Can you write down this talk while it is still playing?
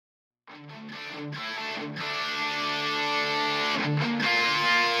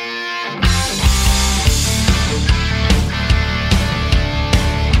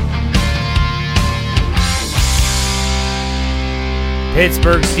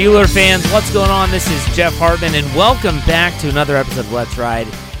Pittsburgh Steelers fans, what's going on? This is Jeff Hartman, and welcome back to another episode of Let's Ride,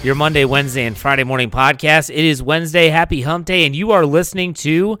 your Monday, Wednesday, and Friday morning podcast. It is Wednesday, happy hump day, and you are listening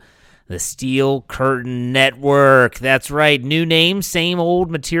to the Steel Curtain Network. That's right, new name, same old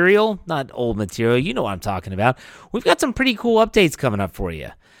material. Not old material, you know what I'm talking about. We've got some pretty cool updates coming up for you.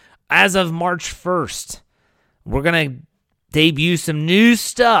 As of March 1st, we're going to debut some new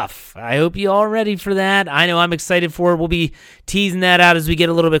stuff. I hope you all ready for that. I know I'm excited for it. We'll be teasing that out as we get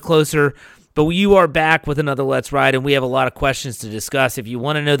a little bit closer. But you are back with another Let's Ride, and we have a lot of questions to discuss. If you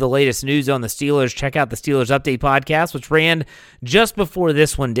want to know the latest news on the Steelers, check out the Steelers Update podcast, which ran just before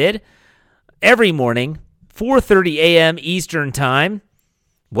this one did. Every morning, 4:30 a.m. Eastern Time.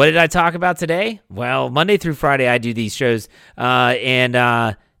 What did I talk about today? Well, Monday through Friday, I do these shows.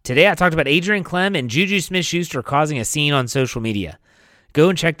 Today I talked about Adrian Clem and Juju Smith-Schuster causing a scene on social media. Go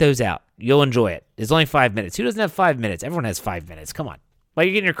and check those out. You'll enjoy it. It's only 5 minutes. Who doesn't have 5 minutes? Everyone has 5 minutes. Come on. While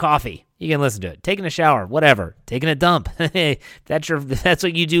you're getting your coffee, you can listen to it. Taking a shower, whatever. Taking a dump. That's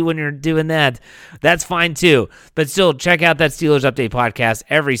what you do when you're doing that. That's fine too. But still, check out that Steelers Update podcast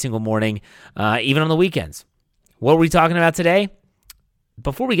every single morning, even on the weekends. What were we talking about today?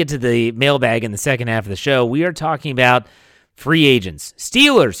 Before we get to the mailbag in the second half of the show, we are talking about free agents,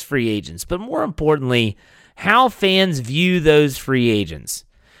 Steelers free agents, but more importantly, how fans view those free agents.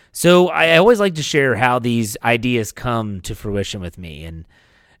 So I always like to share how these ideas come to fruition with me. And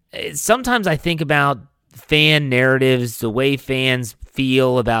sometimes I think about fan narratives, the way fans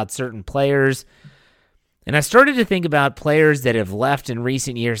feel about certain players. And I started to think about players that have left in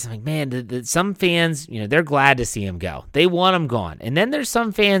recent years. I'm like, man, some fans, they're glad to see him go. They want him gone. And then there's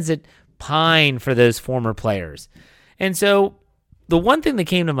some fans that pine for those former players. And so the one thing that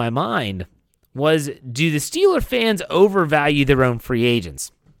came to my mind was, do the Steeler fans overvalue their own free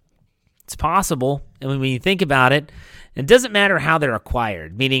agents? It's possible. And when you think about it, it doesn't matter how they're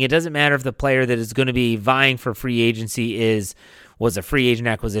acquired, meaning it doesn't matter if the player that is going to be vying for free agency was a free agent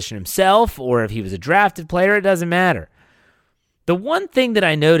acquisition himself or if he was a drafted player, it doesn't matter. The one thing that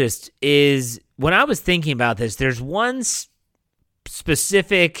I noticed is when I was thinking about this, there's one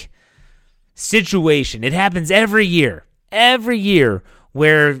specific situation. It happens every year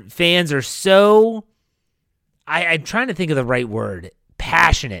where fans are so, I'm trying to think of the right word,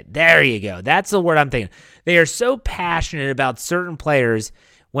 passionate. There you go. That's the word I'm thinking. They are so passionate about certain players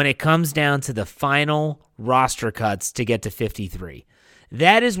when it comes down to the final roster cuts to get to 53.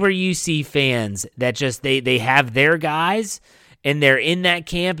 That is where you see fans that just, they have their guys and they're in that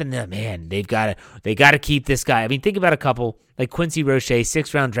camp, and man, they got to keep this guy. I mean, think about a couple like Quincy Roche,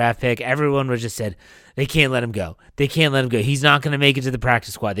 6th-round draft pick. Everyone was just said they can't let him go. They can't let him go. He's not going to make it to the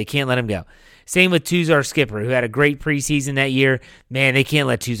practice squad. They can't let him go. Same with Tuzar Skipper, who had a great preseason that year. Man, they can't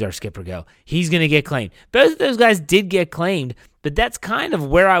let Tuzar Skipper go. He's going to get claimed. Both of those guys did get claimed, but that's kind of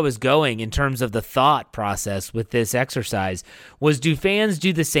where I was going in terms of the thought process with this exercise, was do fans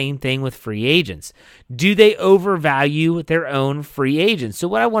do the same thing with free agents? Do they overvalue their own free agents? So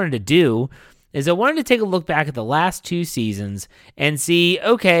what I wanted to do is I wanted to take a look back at the last 2 seasons and see,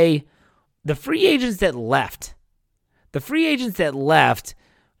 okay, the free agents that left,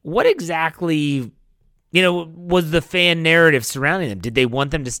 what exactly, was the fan narrative surrounding them? Did they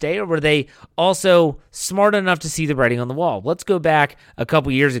want them to stay, or were they also smart enough to see the writing on the wall? Let's go back a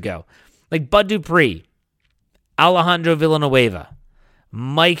couple years ago. Like Bud Dupree, Alejandro Villanueva,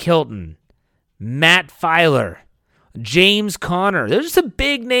 Mike Hilton, Matt Filer, James Conner. Those are some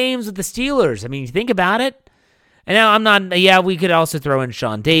big names with the Steelers. I mean, you think about it. And now we could also throw in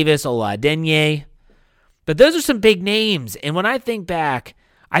Sean Davis, Ola Adenye. But those are some big names. And when I think back,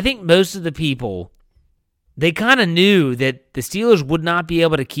 I think most of the people, they kind of knew that the Steelers would not be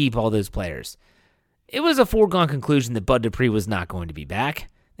able to keep all those players. It was a foregone conclusion that Bud Dupree was not going to be back.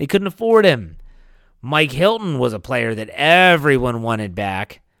 They couldn't afford him. Mike Hilton was a player that everyone wanted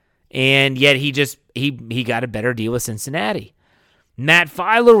back, and yet he got a better deal with Cincinnati. Matt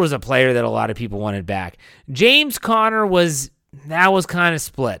Filer was a player that a lot of people wanted back. James Conner was kind of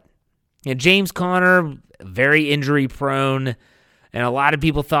split. James Conner, very injury prone, and a lot of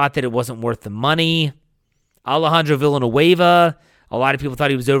people thought that it wasn't worth the money. Alejandro Villanueva, a lot of people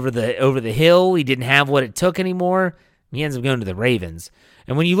thought he was over the hill. He didn't have what it took anymore. He ends up going to the Ravens.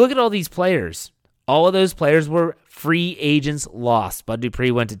 And when you look at all these players, all of those players were free agents lost. Bud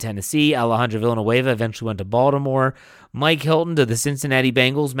Dupree went to Tennessee. Alejandro Villanueva eventually went to Baltimore. Mike Hilton to the Cincinnati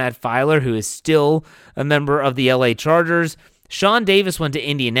Bengals. Matt Filer, who is still a member of the LA Chargers. Sean Davis went to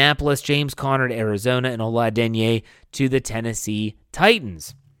Indianapolis, James Conner to Arizona, and Oladipo to the Tennessee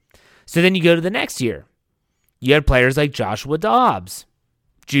Titans. So then you go to the next year. You had players like Joshua Dobbs,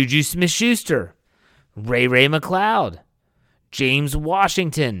 Juju Smith-Schuster, Ray McCloud, James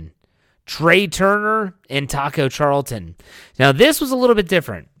Washington, Trey Turner, and Taco Charlton. Now, this was a little bit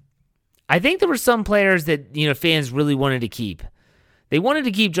different. I think there were some players that, fans really wanted to keep. They wanted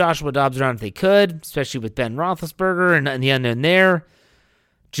to keep Joshua Dobbs around if they could, especially with Ben Roethlisberger and the unknown there.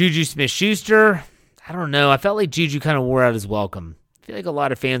 Juju Smith-Schuster, I don't know. I felt like Juju kind of wore out his welcome. I feel like a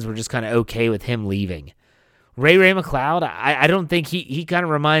lot of fans were just kind of okay with him leaving. Ray McCloud, I don't think he kind of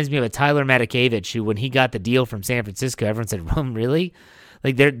reminds me of a Tyler Matakevich, who when he got the deal from San Francisco, everyone said, really?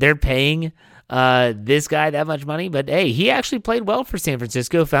 Like they're paying this guy that much money? But hey, he actually played well for San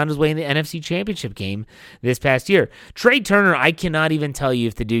Francisco, found his way in the NFC Championship game this past year. Trey Turner, I cannot even tell you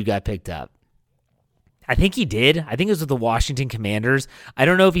if the dude got picked up. I think he did. I think it was with the Washington Commanders. I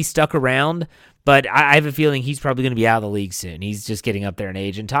don't know if he stuck around, but I have a feeling he's probably going to be out of the league soon. He's just getting up there in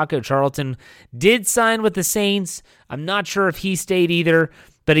age. And Taco Charlton did sign with the Saints. I'm not sure if he stayed either.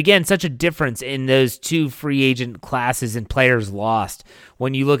 But again, such a difference in those two free agent classes and players lost.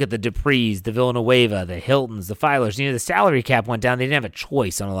 When you look at the Duprees, the Villanueva, the Hiltons, the Filers, the salary cap went down. They didn't have a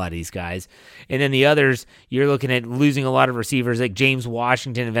choice on a lot of these guys. And then the others, you're looking at losing a lot of receivers. Like James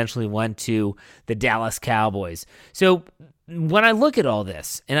Washington eventually went to the Dallas Cowboys. So when I look at all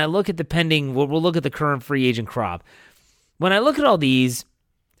this, and I look at the pending, we'll look at the current free agent crop. When I look at all these,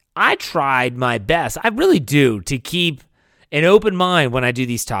 I tried my best. I really do, to keep an open mind when I do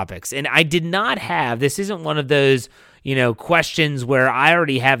these topics. And I did not have, this isn't one of those, questions where I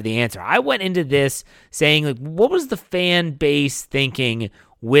already have the answer. I went into this saying, like, what was the fan base thinking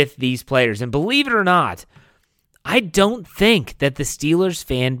with these players? And believe it or not, I don't think that the Steelers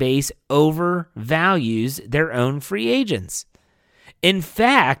fan base overvalues their own free agents. In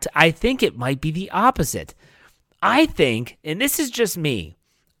fact, I think it might be the opposite. I think, and this is just me,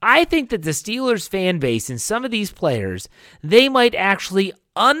 I think that the Steelers fan base and some of these players, they might actually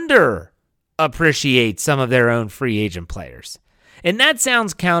underappreciate some of their own free agent players. And that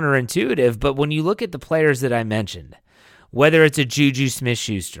sounds counterintuitive, but when you look at the players that I mentioned, whether it's a Juju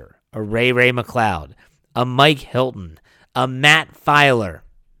Smith-Schuster, a Ray McCloud, a Mike Hilton, a Matt Filer,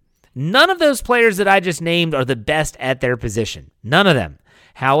 none of those players that I just named are the best at their position. None of them.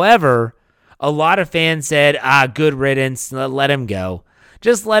 However, a lot of fans said, good riddance, let him go.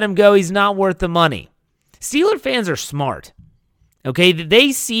 Just let him go. He's not worth the money. Steeler fans are smart. Okay,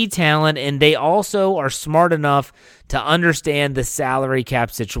 they see talent, and they also are smart enough to understand the salary cap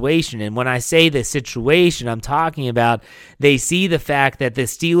situation. And when I say the situation, I'm talking about they see the fact that the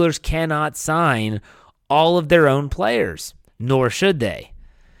Steelers cannot sign all of their own players, nor should they.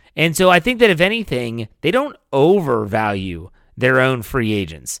 And so I think that if anything, they don't overvalue their own free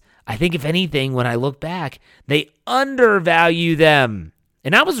agents. I think if anything, when I look back, they undervalue them.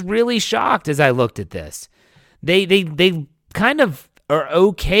 And I was really shocked as I looked at this. They kind of are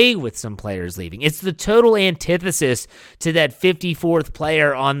okay with some players leaving. It's the total antithesis to that 54th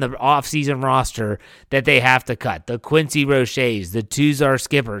player on the offseason roster that they have to cut. The Quincy Roches, the Tuzar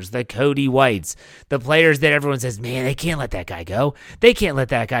Skippers, the Cody Whites, the players that everyone says, man, they can't let that guy go. They can't let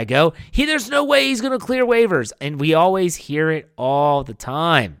that guy go. There's no way he's going to clear waivers. And we always hear it all the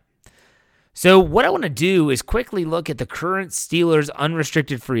time. So what I want to do is quickly look at the current Steelers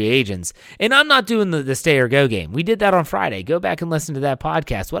unrestricted free agents. And I'm not doing the stay or go game. We did that on Friday. Go back and listen to that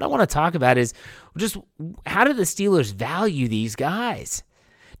podcast. What I want to talk about is just how do the Steelers value these guys?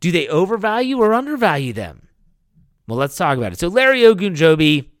 Do they overvalue or undervalue them? Well, let's talk about it. So Larry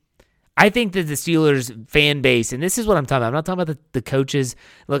Ogunjobi, I think that the Steelers fan base, and this is what I'm talking about. I'm not talking about the coaches.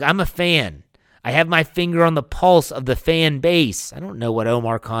 Look, I'm a fan. I have my finger on the pulse of the fan base. I don't know what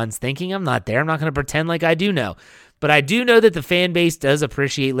Omar Khan's thinking. I'm not there. I'm not going to pretend like I do know. But I do know that the fan base does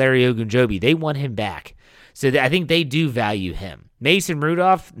appreciate Larry Ogunjobi. They want him back. So I think they do value him. Mason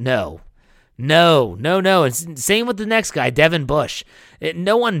Rudolph? No. And same with the next guy, Devin Bush.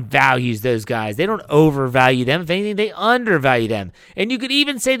 No one values those guys. They don't overvalue them. If anything, they undervalue them. And you could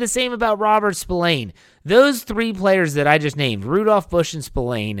even say the same about Robert Spillane. Those three players that I just named, Rudolph, Bush, and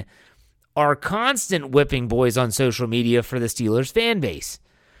Spillane, are constant whipping boys on social media for the Steelers fan base.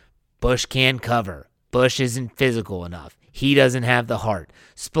 Bush can't cover. Bush isn't physical enough. He doesn't have the heart.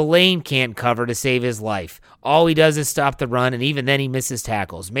 Spillane can't cover to save his life. All he does is stop the run, and even then he misses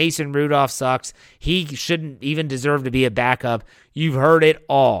tackles. Mason Rudolph sucks. He shouldn't even deserve to be a backup. You've heard it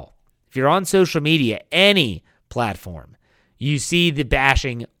all. If you're on social media, any platform, you see the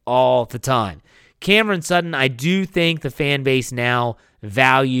bashing all the time. Cameron Sutton, I do think the fan base now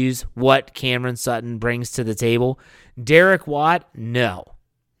values what Cameron Sutton brings to the table. Derek Watt, no.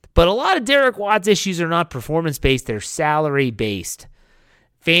 But a lot of Derek Watt's issues are not performance-based, they're salary-based.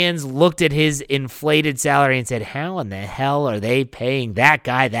 Fans looked at his inflated salary and said, how in the hell are they paying that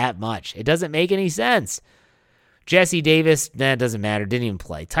guy that much? It doesn't make any sense. Jesse Davis, it doesn't matter, didn't even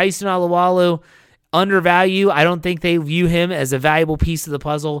play. Tyson Alualu, undervalue. I don't think they view him as a valuable piece of the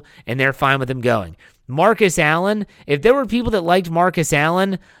puzzle, and they're fine with him going. Marcus Allen, if there were people that liked Marcus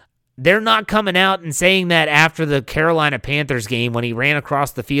Allen, they're not coming out and saying that after the Carolina Panthers game when he ran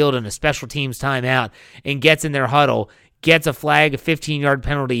across the field in a special teams timeout and gets in their huddle, gets a flag, a 15-yard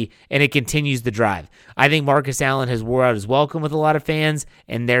penalty, and it continues the drive. I think Marcus Allen has wore out his welcome with a lot of fans,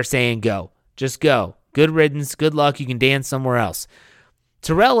 and they're saying go. Just go. Good riddance. Good luck. You can dance somewhere else.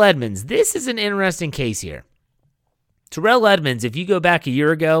 Terrell Edmunds, this is an interesting case here. Terrell Edmunds, if you go back a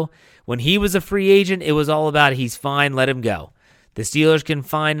year ago, when he was a free agent, it was all about he's fine, let him go. The Steelers can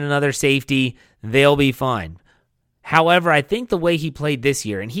find another safety, they'll be fine. However, I think the way he played this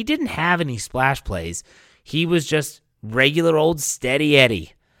year, and he didn't have any splash plays, he was just regular old steady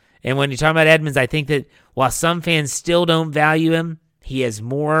Eddie. And when you talk about Edmunds, I think that while some fans still don't value him, he has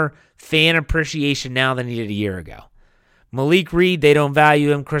more fan appreciation now than he did a year ago. Malik Reed, they don't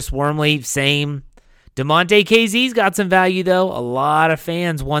value him. Chris Wormley, same. DeMonte KZ's got some value, though. A lot of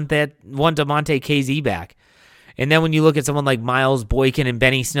fans want DeMonte KZ back. And then when you look at someone like Miles Boykin and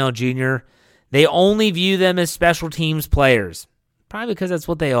Benny Snell Jr., they only view them as special teams players, probably because that's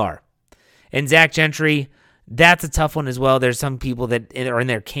what they are. And Zach Gentry, that's a tough one as well. There's some people that are in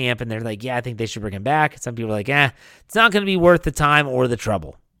their camp, and they're like, yeah, I think they should bring him back. Some people are like, it's not going to be worth the time or the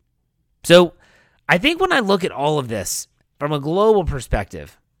trouble. So I think when I look at all of this from a global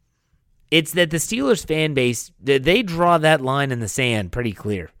perspective, it's that the Steelers fan base, they draw that line in the sand pretty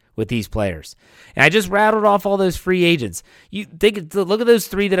clear with these players. And I just rattled off all those free agents. Look at those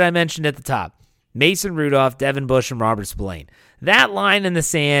three that I mentioned at the top. Mason Rudolph, Devin Bush, and Robert Spillane. That line in the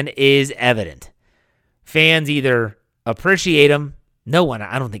sand is evident. Fans either appreciate them,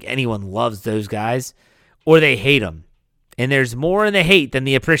 I don't think anyone loves those guys, or they hate them. And there's more in the hate than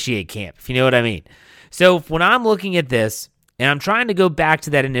the appreciate camp, if you know what I mean. So when I'm looking at this, and I'm trying to go back to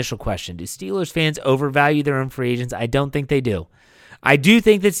that initial question, do Steelers fans overvalue their own free agents? I don't think they do. I do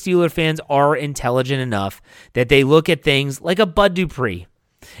think that Steelers fans are intelligent enough that they look at things like a Bud Dupree,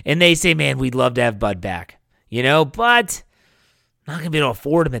 and they say, man, we'd love to have Bud back, but I'm not going to be able to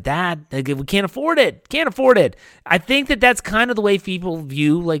afford him at that. We can't afford it. Can't afford it. I think that that's kind of the way people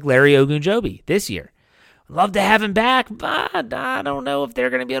view like Larry Ogunjobi this year. Love to have him back, but I don't know if they're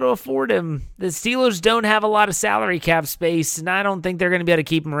going to be able to afford him. The Steelers don't have a lot of salary cap space, and I don't think they're going to be able to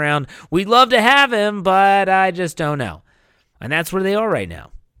keep him around. We'd love to have him, but I just don't know. And that's where they are right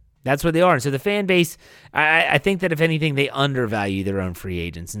now. That's where they are. And so the fan base, I think that if anything, they undervalue their own free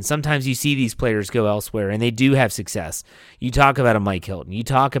agents. And sometimes you see these players go elsewhere, and they do have success. You talk about a Mike Hilton. You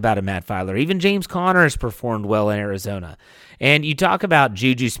talk about a Matt Filer. Even James Conner has performed well in Arizona. And you talk about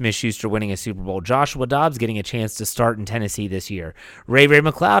Juju Smith-Schuster winning a Super Bowl. Joshua Dobbs getting a chance to start in Tennessee this year. Ray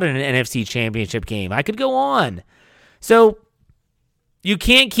McCloud in an NFC Championship game. I could go on. So you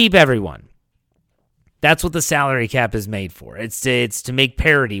can't keep everyone. That's what the salary cap is made for. It's to make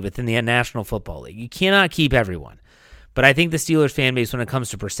parity within the National Football League. You cannot keep everyone. But I think the Steelers fan base, when it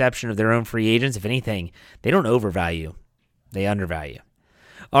comes to perception of their own free agents, if anything, they don't overvalue. They undervalue.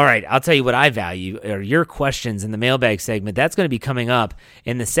 All right, I'll tell you what I value are your questions in the mailbag segment. That's going to be coming up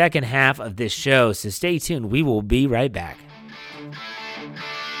in the second half of this show, so stay tuned. We will be right back.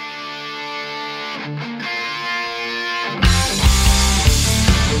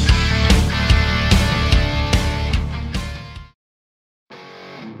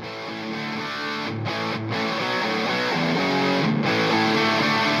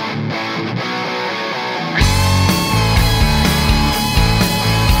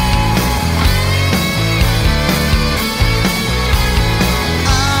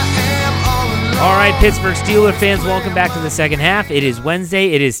 All right, Pittsburgh Steelers fans, welcome back to the second half. It is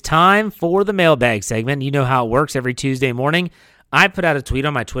Wednesday. It is time for the mailbag segment. You know how it works every Tuesday morning. I put out a tweet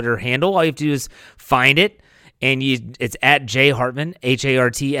on my Twitter handle. All you have to do is find it, and it's at jhartman,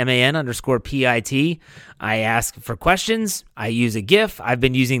 HARTMAN_PIT. I ask for questions. I use a GIF. I've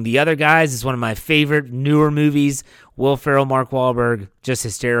been using The Other Guys. It's one of my favorite newer movies. Will Ferrell, Mark Wahlberg, just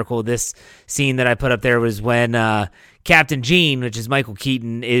hysterical. This scene that I put up there was when Captain Gene, which is Michael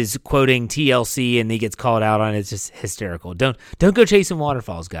Keaton, is quoting TLC and he gets called out on it. It's just hysterical. Don't go chasing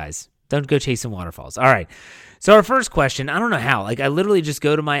waterfalls, guys. Don't go chasing waterfalls. All right. So our first question, I don't know how. I literally just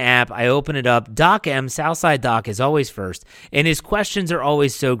go to my app, I open it up. Doc M, Southside Doc, is always first, and his questions are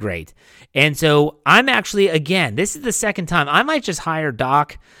always so great. And so I'm actually, again, this is the second time. I might just hire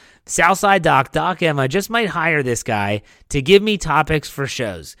Doc Southside Doc M, I just might hire this guy to give me topics for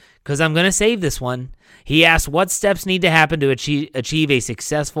shows because I'm going to save this one. He asked what steps need to happen to achieve a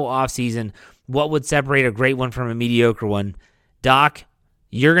successful offseason. What would separate a great one from a mediocre one? Doc,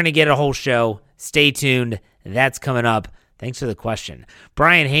 you're going to get a whole show. Stay tuned. That's coming up. Thanks for the question.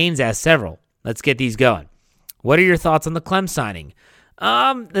 Brian Haynes asked several. Let's get these going. What are your thoughts on the Clem signing?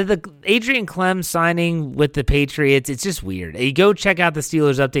 The Adrian Clem signing with the Patriots, it's just weird. You go check out the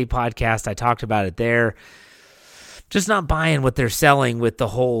Steelers Update podcast. I talked about it there. Just not buying what they're selling with the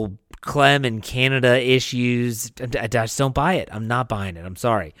whole Clem and Canada issues. I just don't buy it. I'm not buying it. I'm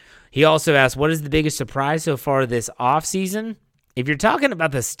sorry. He also asked, what is the biggest surprise so far this offseason? If you're talking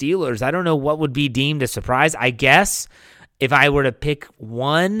about the Steelers, I don't know what would be deemed a surprise. I guess if I were to pick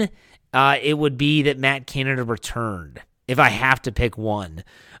one, it would be that Matt Canada returned. If I have to pick one.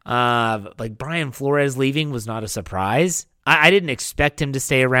 Like Brian Flores leaving was not a surprise. I didn't expect him to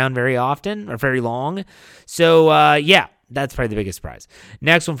stay around very often or very long. So, yeah, that's probably the biggest surprise.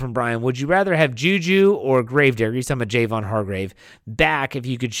 Next one from Brian. Would you rather have Juju or Gravedigger? He's talking about Javon Hargrave back if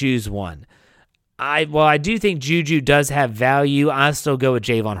you could choose one. I do think Juju does have value. I'll still go with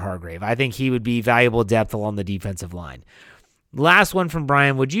Javon Hargrave. I think he would be valuable depth along the defensive line. Last one from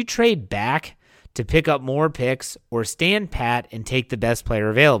Brian. Would you trade back to pick up more picks or stand pat and take the best player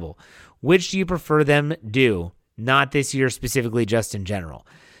available? Which do you prefer them do? Not this year specifically, just in general.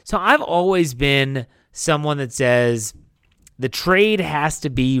 So I've always been someone that says the trade has to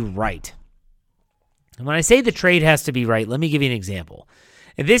be right. And when I say the trade has to be right, let me give you an example.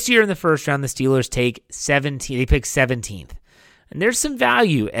 And this year in the first round, the Steelers take 17. They pick 17th. And there's some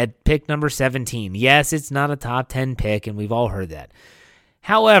value at pick number 17. Yes, it's not a top 10 pick, and we've all heard that.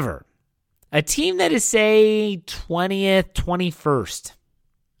 However, a team that is, say, 20th, 21st,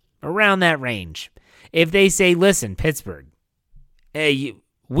 around that range, if they say, listen, Pittsburgh, hey,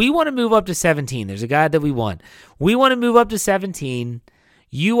 we want to move up to 17. There's a guy that we want. We want to move up to 17.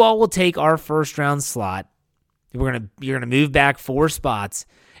 You all will take our first-round slot. You're gonna move back 4 spots,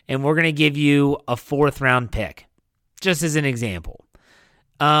 and we're going to give you a 4th-round pick, just as an example.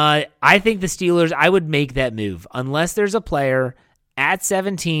 I think the Steelers, I would make that move, unless there's a player at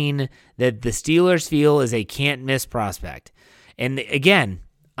 17 that the Steelers feel is a can't-miss prospect. And again,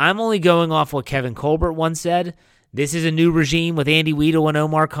 I'm only going off what Kevin Colbert once said. This is a new regime with Andy Weidel and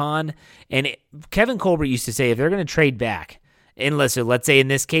Omar Khan. And Kevin Colbert used to say if they're going to trade back, and let's say in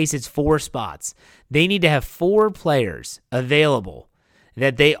this case it's 4 spots, they need to have 4 players available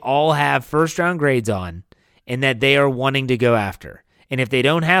that they all have first-round grades on and that they are wanting to go after. And if they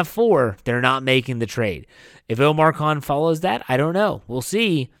don't have 4, they're not making the trade. If Omar Khan follows that, I don't know. We'll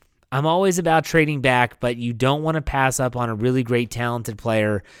see. I'm always about trading back, but you don't want to pass up on a really great, talented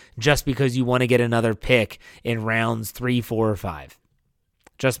player just because you want to get another pick in rounds 3, 4, or 5.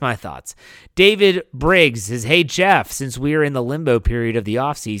 Just my thoughts. David Briggs says, hey, Jeff, since we are in the limbo period of the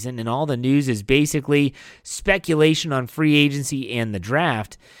offseason and all the news is basically speculation on free agency and the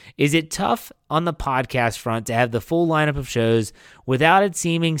draft, is it tough on the podcast front to have the full lineup of shows without it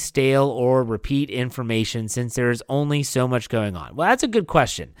seeming stale or repeat information since there's only so much going on? Well, that's a good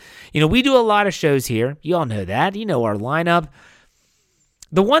question. We do a lot of shows here. You all know that. You know our lineup.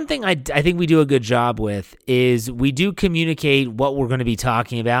 The one thing I think we do a good job with is we do communicate what we're going to be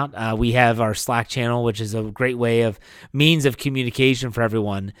talking about. We have our Slack channel, which is a great means of communication for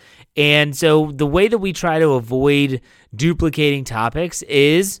everyone. And so the way that we try to avoid duplicating topics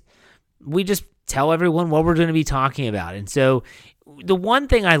is we just tell everyone what we're going to be talking about. And so the one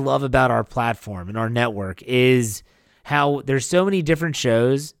thing I love about our platform and our network is how there's so many different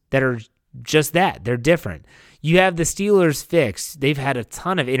shows that are just that. They're different. You have the Steelers Fix. They've had a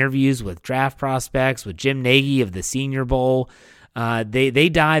ton of interviews with draft prospects, with Jim Nagy of the Senior Bowl. They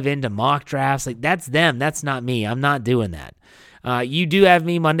dive into mock drafts. Like, that's them. That's not me. I'm not doing that. You do have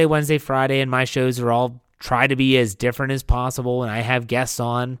me Monday, Wednesday, Friday, and my shows are all try to be as different as possible, and I have guests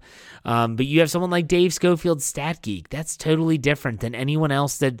on. But you have someone like Dave Schofield, Stat Geek. That's totally different than anything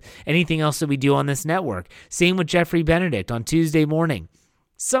else that we do on this network. Same with Jeffrey Benedict on Tuesday morning.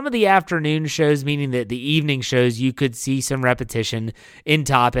 Some of the afternoon shows, meaning that the evening shows, you could see some repetition in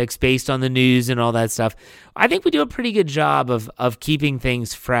topics based on the news and all that stuff. I think we do a pretty good job of keeping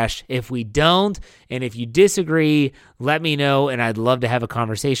things fresh. If we don't, and if you disagree, let me know, and I'd love to have a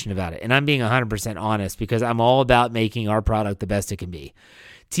conversation about it. And I'm being 100% honest because I'm all about making our product the best it can be.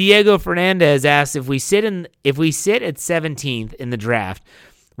 Diego Fernandez asks if we sit at 17th in the draft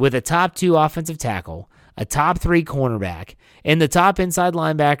with a top 2 offensive tackle, a top 3 cornerback, and the top inside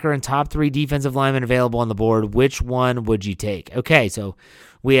linebacker and top 3 defensive linemen available on the board, which one would you take? Okay, so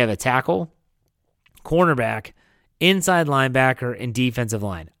we have a tackle, cornerback, inside linebacker, and defensive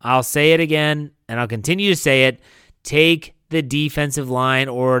line. I'll say it again, and I'll continue to say it. Take the defensive line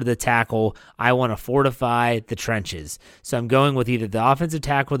or the tackle. I want to fortify the trenches. So I'm going with either the offensive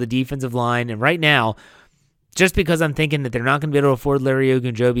tackle or the defensive line. And right now, just because I'm thinking that they're not going to be able to afford Larry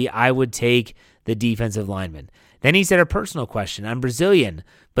Ogunjobi, I would take the defensive lineman. Then he said a personal question. I'm Brazilian,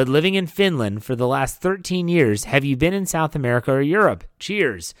 but living in Finland for the last 13 years. Have you been in South America or Europe?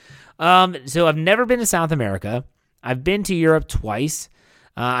 Cheers. So I've never been to South America. I've been to Europe twice.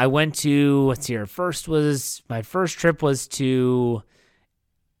 I went to, my first trip was to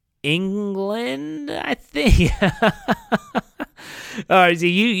England, I think. All right, so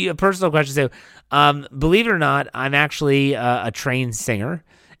a personal question. So, believe it or not, I'm actually a trained singer.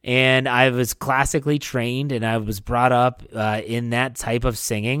 And I was classically trained, and I was brought up in that type of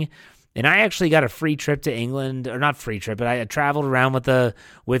singing. And I actually got a free trip to England, or not free trip, but I traveled around with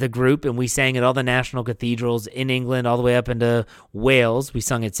a group, and we sang at all the national cathedrals in England, all the way up into Wales. We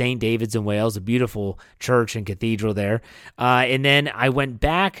sung at St. David's in Wales, a beautiful church and cathedral there. And then I went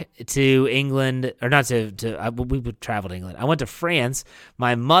back to England, or not we traveled to England. I went to France.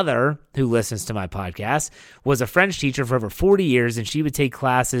 My mother, who listens to my podcast, was a French teacher for over 40 years, and she would take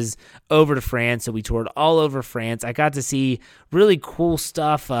classes over to France. So we toured all over France. I got to see really cool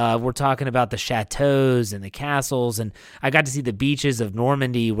stuff. We're talking about the chateaus and the castles, and I got to see the beaches of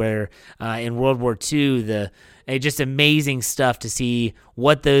Normandy where in World War II, just amazing stuff to see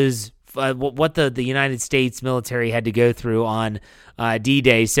what those what the United States military had to go through on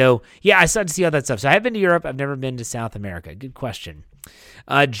D-Day. So yeah, I started to see all that stuff. So I have been to Europe. I've never been to South America. Good question.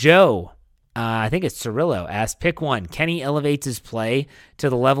 Joe, I think it's Cirillo, asked, pick one. Kenny elevates his play to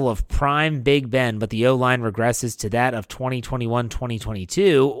the level of prime Big Ben, but the O-line regresses to that of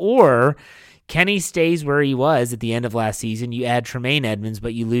 2021-2022, or Kenny stays where he was at the end of last season. You add Tremaine Edmonds,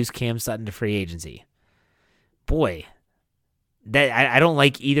 but you lose Cam Sutton to free agency. Boy, I don't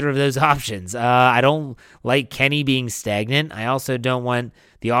like either of those options. I don't like Kenny being stagnant. I also don't want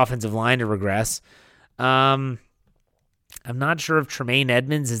the offensive line to regress. I'm not sure if Tremaine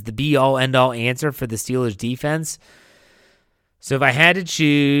Edmonds is the be-all, end-all answer for the Steelers' defense. So if I had to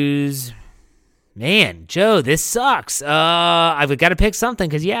choose, man, Joe, this sucks. I've got to pick something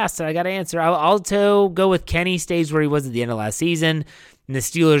because you asked, and I got to answer. I'll go with Kenny stays where he was at the end of last season, and the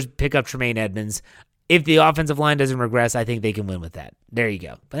Steelers pick up Tremaine Edmonds. If the offensive line doesn't regress, I think they can win with that. There you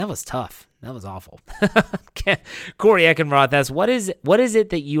go. But that was tough. That was awful. Corey Eckenroth asks, what is it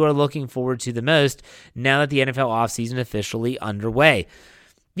that you are looking forward to the most now that the NFL offseason officially underway?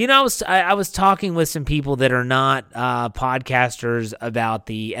 You know, I was talking with some people that are not podcasters about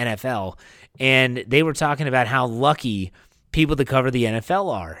the NFL, and they were talking about how lucky people that cover the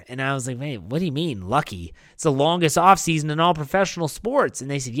NFL are. And I was like, man, what do you mean lucky? It's the longest offseason in all professional sports. And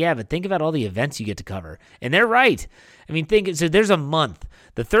they said, yeah, but think about all the events you get to cover. And they're right. I mean, so there's a month.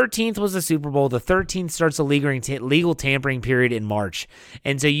 The 13th was the Super Bowl. The 13th starts a legal tampering period in March.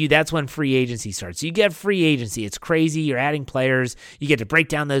 And so that's when free agency starts. So you get free agency. It's crazy. You're adding players. You get to break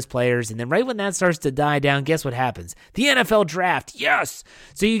down those players. And then right when that starts to die down, guess what happens? The NFL draft. Yes.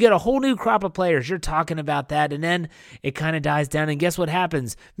 So you get a whole new crop of players. You're talking about that. And then it kind of dies down. And guess what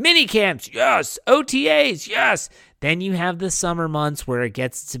happens? Mini camps. Yes. OTAs. Yes. Then you have the summer months where it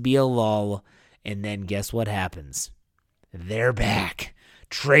gets to be a lull. And then guess what happens? They're back.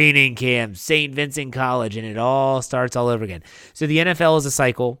 Training camp, St. Vincent College, and it all starts all over again. So the NFL is a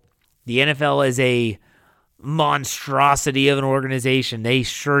cycle. The NFL is a monstrosity of an organization. They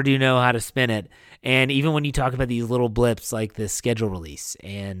sure do know how to spin it. And even when you talk about these little blips like the schedule release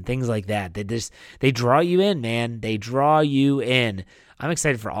and things like that, they draw you in, man. They draw you in. I'm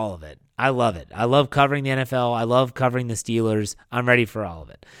excited for all of it. I love it. I love covering the NFL. I love covering the Steelers. I'm ready for all of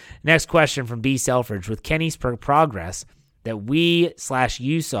it. Next question from B. Selfridge. With Kenny's progress that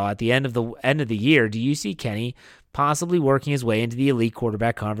you saw at the end of the year, do you see Kenny possibly working his way into the elite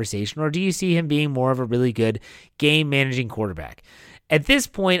quarterback conversation, or do you see him being more of a really good game-managing quarterback? At this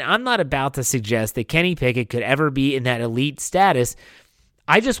point, I'm not about to suggest that Kenny Pickett could ever be in that elite status.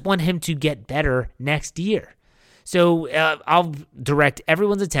 I just want him to get better next year. So I'll direct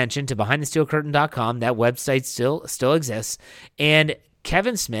everyone's attention to BehindTheSteelCurtain.com. That website still exists. And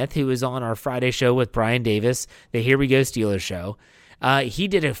Kevin Smith, who was on our Friday show with Brian Davis, the Here We Go Steelers show, he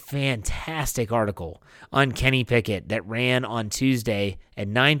did a fantastic article on Kenny Pickett that ran on Tuesday at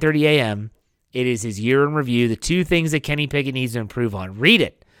 9:30 a.m. It is his year in review, the 2 things that Kenny Pickett needs to improve on. Read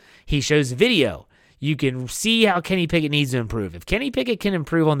it. He shows video. You can see how Kenny Pickett needs to improve. If Kenny Pickett can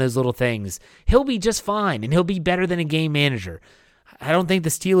improve on those little things, he'll be just fine, and he'll be better than a game manager. I don't think the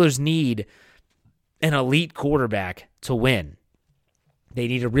Steelers need an elite quarterback to win. They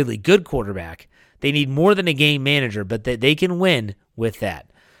need a really good quarterback They need more than a game manager, but they can win with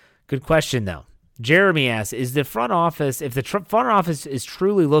that. Good question, though. Jeremy asks, is the front office, if the front office is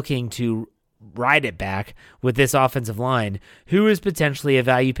truly looking to ride it back with this offensive line, who is potentially a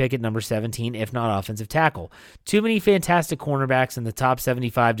value pick at number 17, if not offensive tackle? Too many fantastic cornerbacks in the top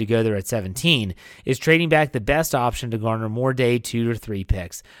 75 to go there at 17. Is trading back the best option to garner more day 2 or 3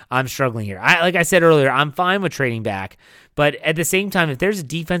 picks? I'm struggling here. Like I said earlier, I'm fine with trading back, but at the same time, if there's a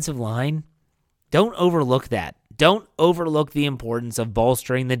defensive line, don't overlook that. Don't overlook the importance of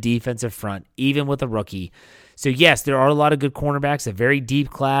bolstering the defensive front, even with a rookie. So yes, there are a lot of good cornerbacks, a very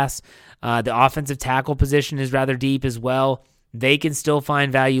deep class. The offensive tackle position is rather deep as well. They can still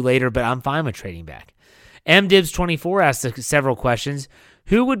find value later, but I'm fine with trading back. MDibs24 asks several questions.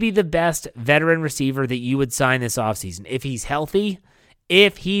 Who would be the best veteran receiver that you would sign this offseason? If he's healthy,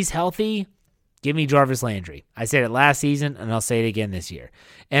 give me Jarvis Landry. I said it last season, and I'll say it again this year.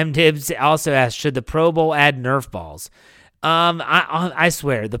 MDibs also asks, should the Pro Bowl add Nerf balls? I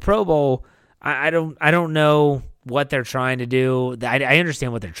swear, the Pro Bowl, I don't know what they're trying to do. I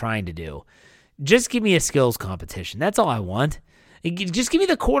understand what they're trying to do. Just give me a skills competition. That's all I want. Just give me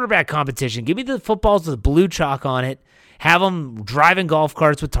the quarterback competition. Give me the footballs with blue chalk on it. Have them driving golf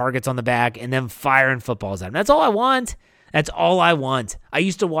carts with targets on the back and then firing footballs at them. That's all I want. That's all I want. I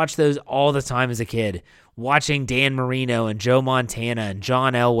used to watch those all the time as a kid, watching Dan Marino and Joe Montana and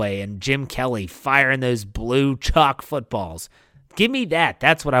John Elway and Jim Kelly firing those blue chalk footballs. Give me that.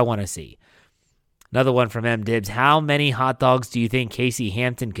 That's what I want to see. Another one from MDibs. How many hot dogs do you think Casey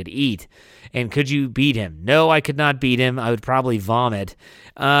Hampton could eat? And could you beat him? No, I could not beat him. I would probably vomit.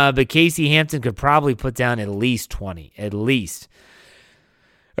 But Casey Hampton could probably put down at least 20. At least.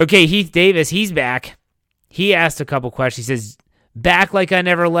 Okay, Heath Davis, he's back. He asked a couple questions. He says, back like I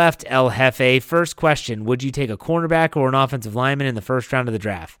never left, El Jefe. First question, would you take a cornerback or an offensive lineman in the first round of the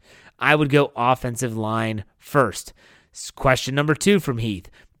draft? I would go offensive line first. Question number 2 from Heath.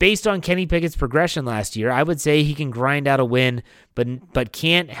 Based on Kenny Pickett's progression last year, I would say he can grind out a win, but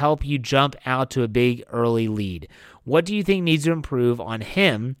can't help you jump out to a big early lead. What do you think needs to improve on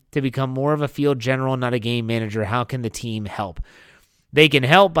him to become more of a field general, not a game manager? How can the team help? They can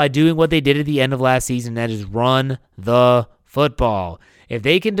help by doing what they did at the end of last season, that is run the football. If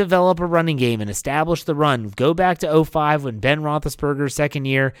they can develop a running game and establish the run, go back to 2005 when Ben Roethlisberger's second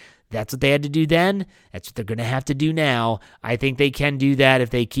year, that's what they had to do then. That's what they're going to have to do now. I think they can do that if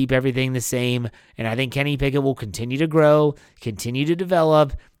they keep everything the same, and I think Kenny Pickett will continue to grow, continue to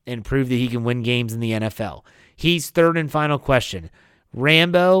develop, and prove that he can win games in the NFL. He's third and final question.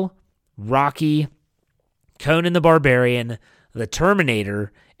 Rambo, Rocky, Conan the Barbarian, the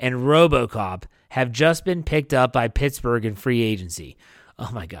Terminator, and RoboCop have just been picked up by Pittsburgh in free agency. Oh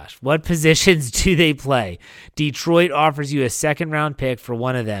my gosh, what positions do they play? Detroit offers you a second-round pick for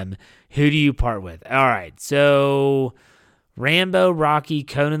one of them. Who do you part with? All right, so Rambo, Rocky,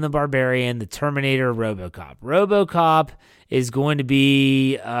 Conan the Barbarian, the Terminator, RoboCop. RoboCop is going to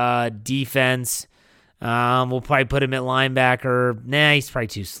be defense. We'll probably put him at linebacker. Nah, he's probably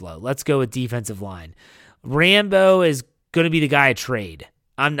too slow. Let's go with defensive line. Rambo is going to be the guy I trade.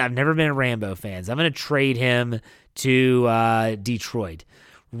 I've never been a Rambo fan, so I'm going to trade him to Detroit.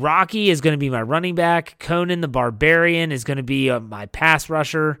 Rocky is going to be my running back. Conan the Barbarian is going to be my pass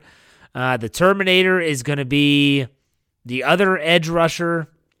rusher. The Terminator is going to be the other edge rusher.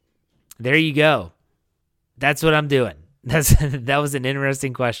 There you go. That's what I'm doing. That was an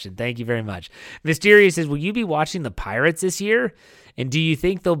interesting question. Thank you very much. Mysterious says, will you be watching the Pirates this year? And do you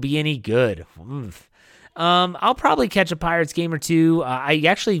think they'll be any good? I'll probably catch a Pirates game or two. I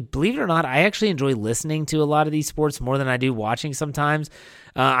actually, believe it or not, I actually enjoy listening to a lot of these sports more than I do watching sometimes.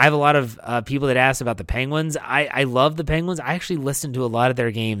 I have a lot of people that ask about the Penguins. I love the Penguins. I actually listen to a lot of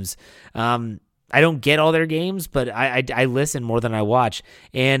their games. I don't get all their games, but I listen more than I watch.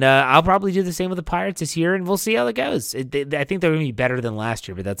 And I'll probably do the same with the Pirates this year, and we'll see how it goes. I think they're going to be better than last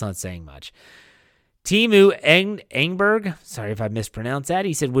year, but that's not saying much. Timu Engberg, sorry if I mispronounced that,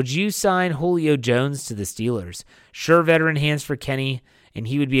 he said, would you sign Julio Jones to the Steelers? Sure, veteran hands for Kenny, and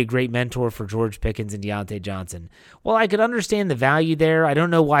he would be a great mentor for George Pickens and Deontay Johnson. Well, I could understand the value there. I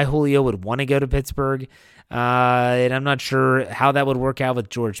don't know why Julio would want to go to Pittsburgh, and I'm not sure how that would work out with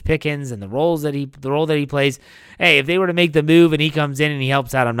George Pickens and the role that he plays. Hey, if they were to make the move and he comes in and he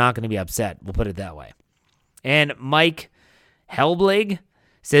helps out, I'm not going to be upset. We'll put it that way. And Mike Helblig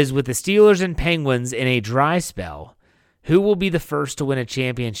says, with the Steelers and Penguins in a dry spell, who will be the first to win a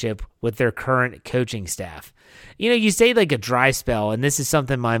championship with their current coaching staff? You say like a dry spell, and this is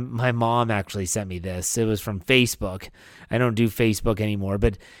something my mom actually sent me this. It was from Facebook. I don't do Facebook anymore,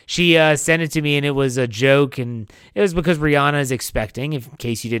 but she sent it to me, and it was a joke, and it was because Rihanna is expecting, in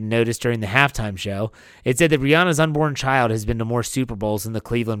case you didn't notice during the halftime show, it said that Rihanna's unborn child has been to more Super Bowls than the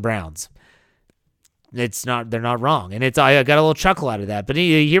Cleveland Browns. They're not wrong. And I got a little chuckle out of that. But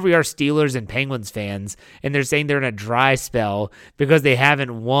here we are, Steelers and Penguins fans, and they're saying they're in a dry spell because they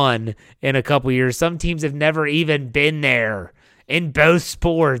haven't won in a couple years. Some teams have never even been there in both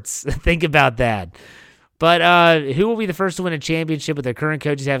sports. Think about that. But who will be the first to win a championship with their current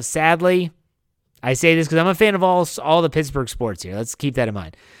coaches have? Sadly, I say this because I'm a fan of all the Pittsburgh sports here. Let's keep that in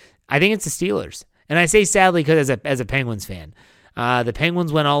mind. I think it's the Steelers. And I say sadly because as a Penguins fan. The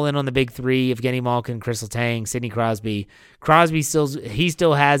Penguins went all in on the big three of Evgeny Malkin, Chris Letang, Sidney Crosby. Crosby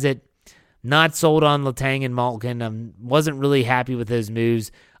still has it. Not sold on Letang and Malkin. Wasn't really happy with those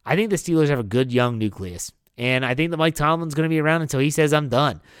moves. I think the Steelers have a good young nucleus. And I think that Mike Tomlin's going to be around until he says I'm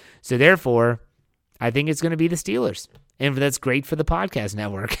done. So therefore, I think it's going to be the Steelers. And that's great for the podcast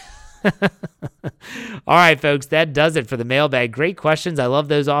network. All right, folks, that does it for the mailbag. Great questions. I love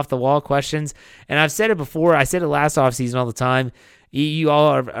those off-the-wall questions. And I've said it before. I said it last offseason all the time. You all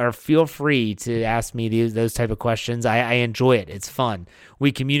are feel free to ask me those type of questions. I enjoy it. It's fun.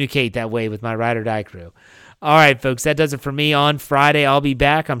 We communicate that way with my Ride or Die crew. All right, folks, that does it for me. On Friday, I'll be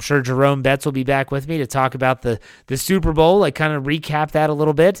back. I'm sure Jerome Betts will be back with me to talk about the Super Bowl. I kind of recap that a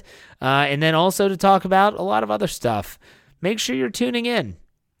little bit. And then also to talk about a lot of other stuff. Make sure you're tuning in.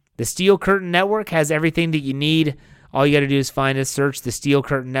 The Steel Curtain Network has everything that you need. All you got to do is find us, search the Steel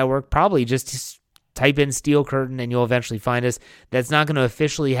Curtain Network. Probably just type in Steel Curtain and you'll eventually find us. That's not going to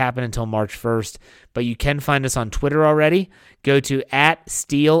officially happen until March 1st, but you can find us on Twitter already. Go to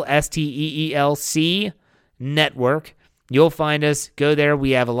 @Steel, STEELC Network. You'll find us. Go there.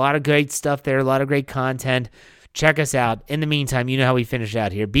 We have a lot of great stuff there, a lot of great content. Check us out. In the meantime, you know how we finish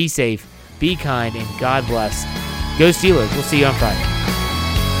out here. Be safe, be kind, and God bless. Go Steelers. We'll see you on Friday.